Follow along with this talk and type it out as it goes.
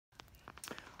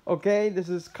Okay, this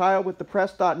is Kyle with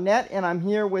ThePress.net, and I'm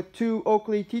here with two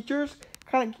Oakley teachers.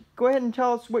 Kind of go ahead and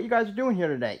tell us what you guys are doing here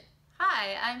today.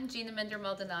 Hi, I'm Gina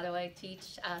Minder-Maldonado. I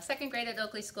teach second grade at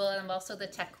Oakley School, and I'm also the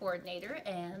tech coordinator.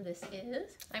 And this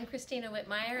is... I'm Christina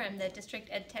Whitmire. I'm the district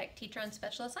ed tech teacher on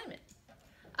special assignment.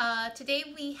 Today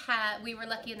we were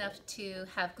lucky enough to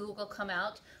have Google come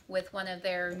out with one of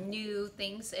their new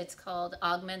things. It's called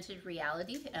Augmented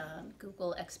Reality,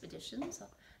 Google Expeditions.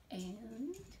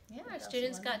 And yeah, our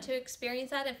students got to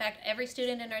experience that. In fact, every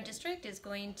student in our district is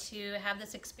going to have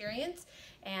this experience,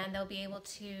 and they'll be able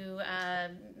to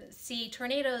see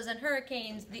tornadoes and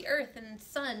hurricanes, the earth and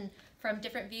sun from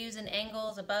different views and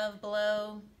angles, above,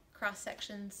 below, cross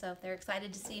sections. So they're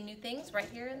excited to see new things right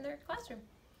here in their classroom.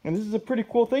 And this is a pretty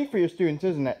cool thing for your students,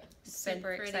 isn't it?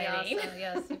 Super pretty exciting. awesome.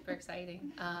 Yeah, super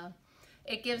exciting.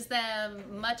 It gives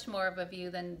them much more of a view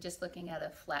than just looking at a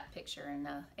flat picture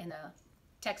in a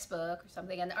textbook or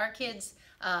something. And our kids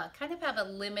kind of have a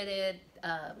limited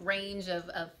range of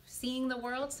seeing the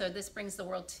world, so this brings the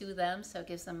world to them, so it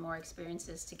gives them more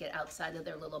experiences to get outside of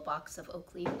their little box of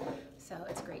Oakley. So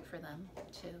it's great for them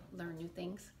to learn new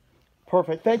things.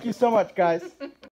 Perfect. Thank you so much, guys.